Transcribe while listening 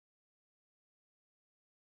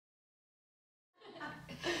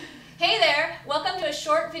Hey there! Welcome to a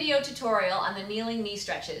short video tutorial on the kneeling knee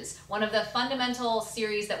stretches, one of the fundamental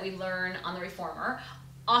series that we learn on the reformer.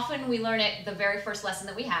 Often we learn it the very first lesson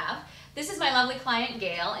that we have. This is my lovely client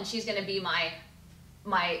Gail, and she's going to be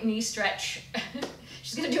my knee stretch.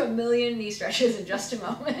 She's going to do a million knee stretches in just a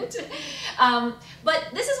moment. But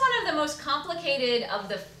this is one of the most complicated of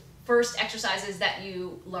the first exercises that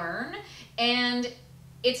you learn, and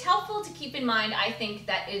it's helpful to keep in mind, I think,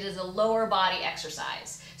 that it is a lower body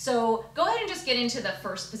exercise. So go ahead and just get into the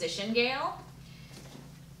first position, Gail.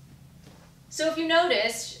 So if you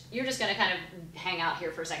notice, you're just going to kind of hang out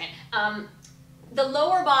here for a second. The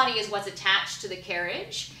lower body is what's attached to the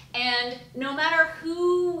carriage, and no matter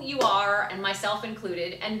who you are, and myself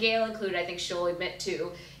included, and Gail included, I think she'll admit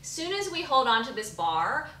too, as soon as we hold on to this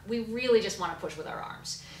bar, we really just want to push with our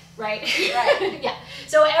arms. Right? Right. Yeah.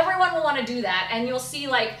 So everyone will want to do that, and you'll see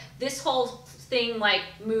like this whole thing like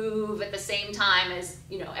move at the same time as,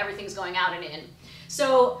 you know, everything's going out and in.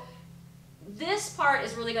 So this part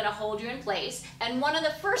is really going to hold you in place, and one of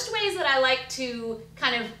the first ways that I like to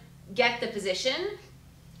kind of get the position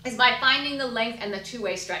is by finding the length and the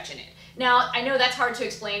two-way stretch in it. Now, I know that's hard to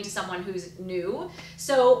explain to someone who's new,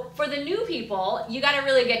 so for the new people, you got to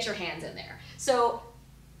really get your hands in there. So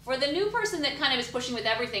for the new person that kind of is pushing with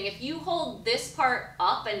everything, if you hold this part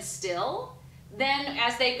up and still, then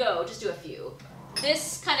as they go, just do a few.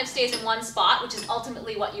 This kind of stays in one spot, which is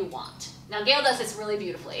ultimately what you want. Now, Gail does this really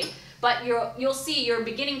beautifully, but you'll see your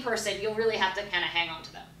beginning person, you'll really have to kind of hang on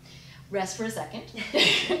to them. Rest for a second.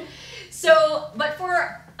 But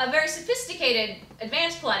for a very sophisticated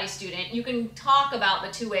advanced Pilates student, you can talk about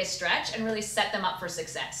the two-way stretch and really set them up for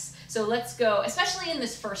success. So let's go, especially in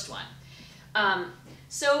this first one.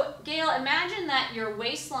 So Gail, imagine that your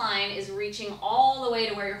waistline is reaching all the way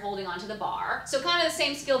to where you're holding onto the bar. So kind of the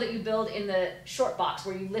same skill that you build in the short box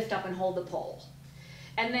where you lift up and hold the pole.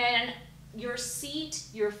 And then your seat,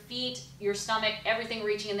 your feet, your stomach, everything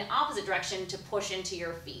reaching in the opposite direction to push into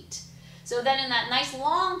your feet. So then in that nice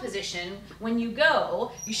long position, when you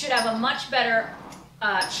go, you should have a much better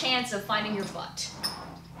chance of finding your butt.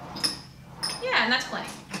 Yeah, and that's plenty.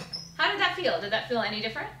 How did that feel? Did that feel any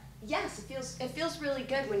different? Yes, it feels really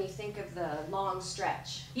good when you think of the long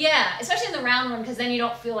stretch. Yeah, especially in the round one, because then you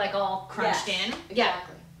don't feel like all crunched in. Exactly. Yeah.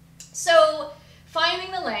 So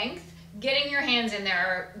finding the length, getting your hands in there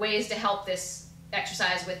are ways to help this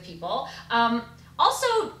exercise with people.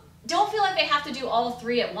 Also, don't feel like they have to do all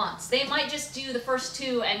three at once. They might just do the first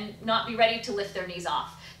two and not be ready to lift their knees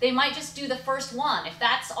off. They might just do the first one. If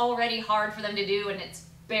that's already hard for them to do and it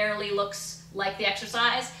barely looks like the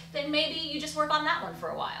exercise, then maybe you just work on that one for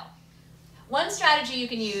a while. One strategy you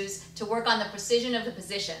can use to work on the precision of the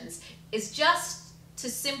positions is just to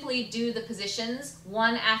simply do the positions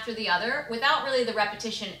one after the other without really the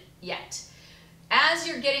repetition yet. As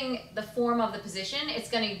you're getting the form of the position, it's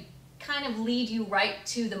going to kind of lead you right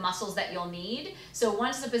to the muscles that you'll need. So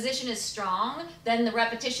once the position is strong, then the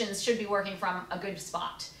repetitions should be working from a good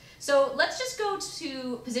spot. So let's just go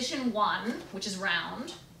to position one, which is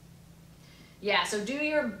round. Yeah, so do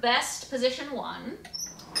your best position one.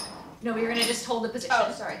 No, but you're going to just hold the position.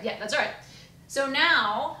 Oh, sorry. Yeah, that's all right. So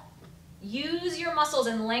now, use your muscles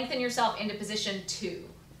and lengthen yourself into position two.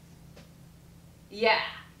 Yeah.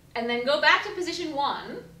 And then go back to position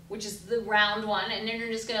one, which is the round one, and then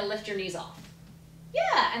you're just going to lift your knees off.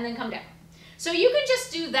 Yeah, and then come down. So you can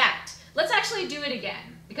just do that. Let's actually do it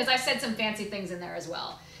again, because I said some fancy things in there as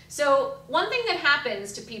well. So one thing that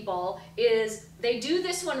happens to people is they do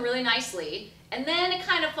this one really nicely, and then it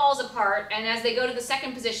kind of falls apart, and as they go to the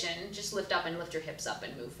second position, just lift up and lift your hips up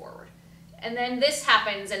and move forward. And then this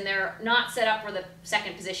happens, and they're not set up for the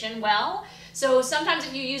second position well. So sometimes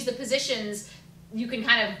if you use the positions, you can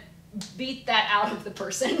kind of beat that out of the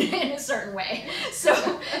person in a certain way.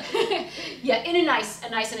 So yeah, in a nice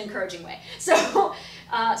and encouraging way. So,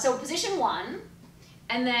 so position one,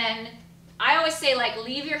 and then I always say, like,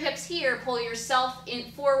 leave your hips here, pull yourself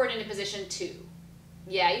forward into position two.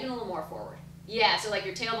 Yeah, even a little more forward. Yeah, so like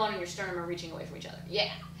your tailbone and your sternum are reaching away from each other. Yeah.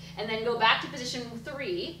 And then go back to position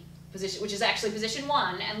three, which is actually position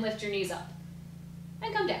one, and lift your knees up.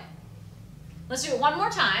 And come down. Let's do it one more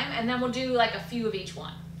time, and then we'll do like a few of each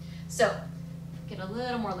one. So, get a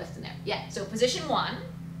little more lift in there. Yeah, so position one,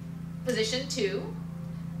 position two,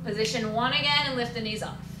 position one again, and lift the knees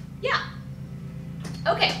off. Yeah.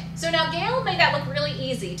 Okay, so now Gail made that look really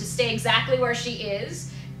easy to stay exactly where she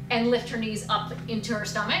is and lift her knees up into her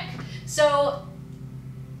stomach. So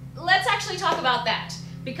let's actually talk about that,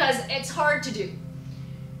 because it's hard to do.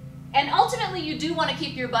 And ultimately you do want to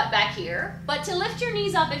keep your butt back here, but to lift your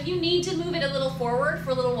knees up, if you need to move it a little forward for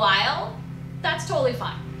a little while, that's totally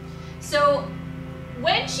fine. So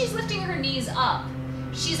when she's lifting her knees up,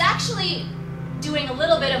 she's actually doing a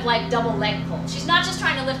little bit of like double leg pull. She's not just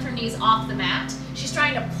trying to lift her knees off the mat, she's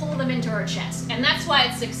trying to pull them into her chest, and that's why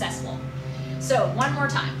it's successful. So one more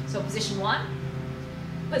time. So position 1,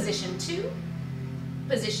 position 2,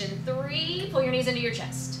 position 3, pull your knees into your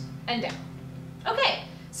chest, and down. Okay,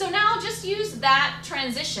 so now just use that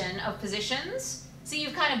transition of positions. See,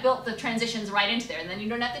 you've kind of built the transitions right into there, and then you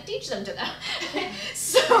don't have to teach them to them.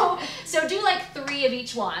 So do like 3 of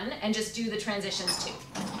each one, and just do the transitions too.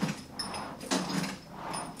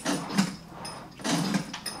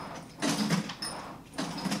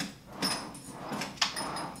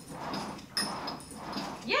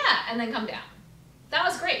 Yeah, and then come down. That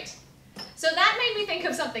was great. So that made me think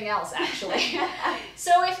of something else, actually.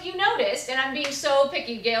 So if you noticed, and I'm being so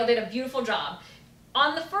picky, Gail did a beautiful job.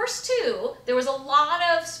 On the first 2, there was a lot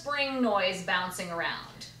of spring noise bouncing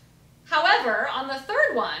around. However, on the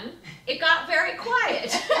 3rd one, it got very quiet.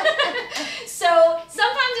 So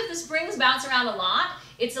sometimes if the springs bounce around a lot,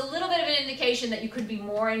 it's a little bit of an indication that you could be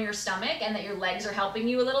more in your stomach and that your legs are helping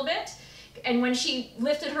you a little bit. And when she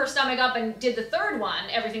lifted her stomach up and did the 3rd one,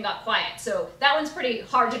 everything got quiet. So that one's pretty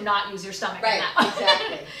hard to not use your stomach in that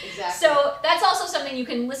one. Exactly. So that's also something you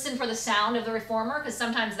can listen for the sound of the reformer, because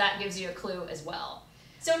sometimes that gives you a clue as well.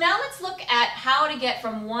 So now let's look at how to get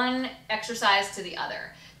from one exercise to the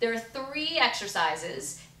other. There are 3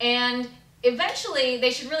 exercises, and eventually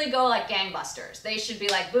they should really go like gangbusters. They should be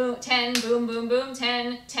like boom, 10, boom, boom, boom,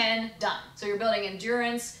 10, 10, done. So you're building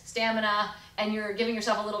endurance, stamina, and you're giving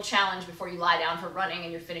yourself a little challenge before you lie down for running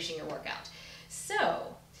and you're finishing your workout.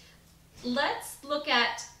 So let's look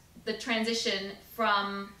at the transition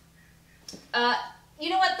from, you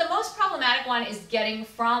know what, the most problematic one is getting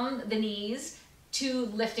from the knees to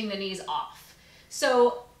lifting the knees off.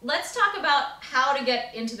 So let's talk about how to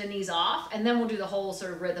get into the knees off, and then we'll do the whole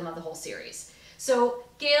sort of rhythm of the whole series. So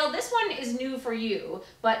Gail, this one is new for you,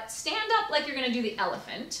 but stand up like you're gonna do the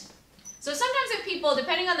elephant. So sometimes if people,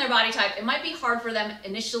 depending on their body type, it might be hard for them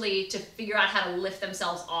initially to figure out how to lift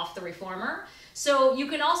themselves off the reformer. So you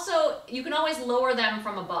can always lower them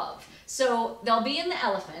from above. So they'll be in the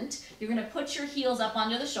elephant. You're gonna put your heels up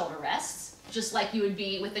onto the shoulder rests, just like you would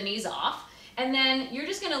be with the knees off. And then you're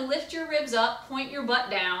just gonna lift your ribs up, point your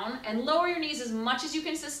butt down, and lower your knees as much as you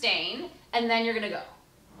can sustain, and then you're gonna go.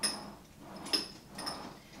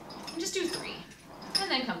 And just do 3,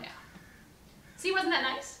 and then come down. See, wasn't that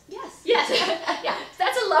nice? Yes. Yes. Yeah,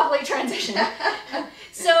 that's a lovely transition.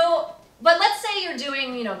 So, but let's say you're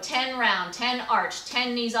doing, 10 round, 10 arch,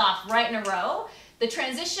 10 knees off right in a row. The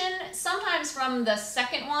transition, sometimes from the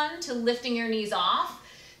 2nd one to lifting your knees off,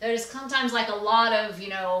 there's sometimes like a lot of,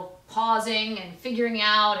 pausing and figuring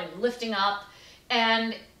out and lifting up.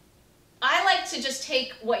 And I like to just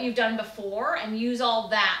take what you've done before and use all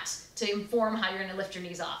that to inform how you're gonna lift your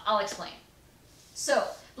knees off. I'll explain. So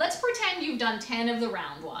let's pretend you've done 10 of the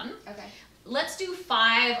round one. Okay. Let's do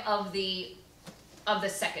 5 of the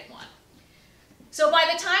 2nd one. So by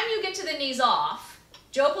the time you get to the knees off,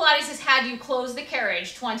 Joe Pilates has had you close the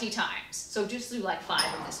carriage 20 times. So just do like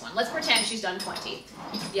 5 of this one. Let's pretend she's done 20.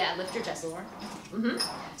 Yeah, lift your chest lower.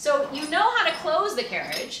 So you know how to close the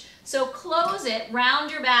carriage. So close it,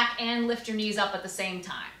 round your back, and lift your knees up at the same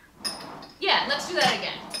time. Yeah, let's do that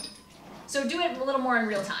again. So do it a little more in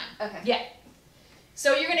real time. Okay. Yeah.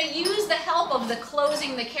 So you're gonna use the help of the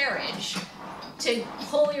closing the carriage to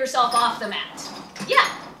pull yourself off the mat. Yeah.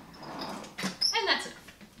 And that's enough.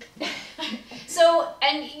 So,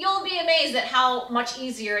 and you'll be amazed at how much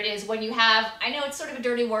easier it is when you have, I know it's sort of a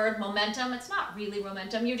dirty word, momentum. It's not really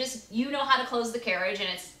momentum. You know how to close the carriage, and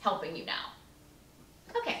it's helping you now.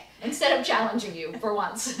 Okay, instead of challenging you for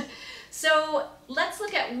once. So let's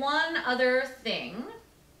look at one other thing.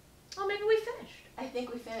 Oh, maybe we finished. I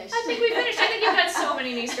think we finished. I think we finished. I think you've done so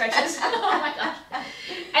many knee stretches. Oh my gosh.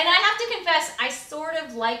 And I have to confess, I sort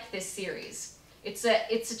of like this series. It's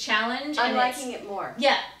a challenge. I'm liking it more.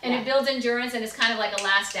 Yeah, and it builds endurance, and it's kind of like a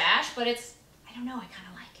last dash, but it's, I don't know, I kind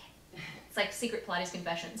of like it. It's like secret Pilates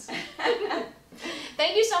confessions.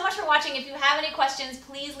 Thank you so much for watching. If you have any questions,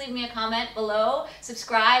 please leave me a comment below.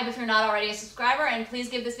 Subscribe if you're not already a subscriber, and please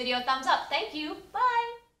give this video a thumbs up. Thank you.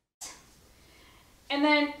 Bye. And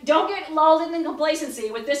then don't get lulled into complacency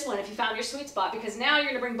with this one if you found your sweet spot, because now you're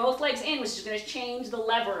going to bring both legs in, which is going to change the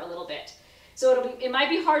lever a little bit. So it might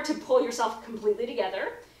be hard to pull yourself completely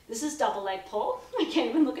together. This is double leg pull. I can't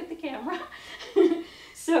even look at the camera.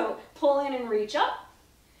 So pull in and reach up,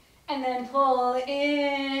 and then pull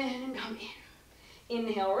in and come in.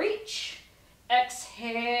 Inhale, reach.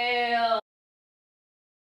 Exhale,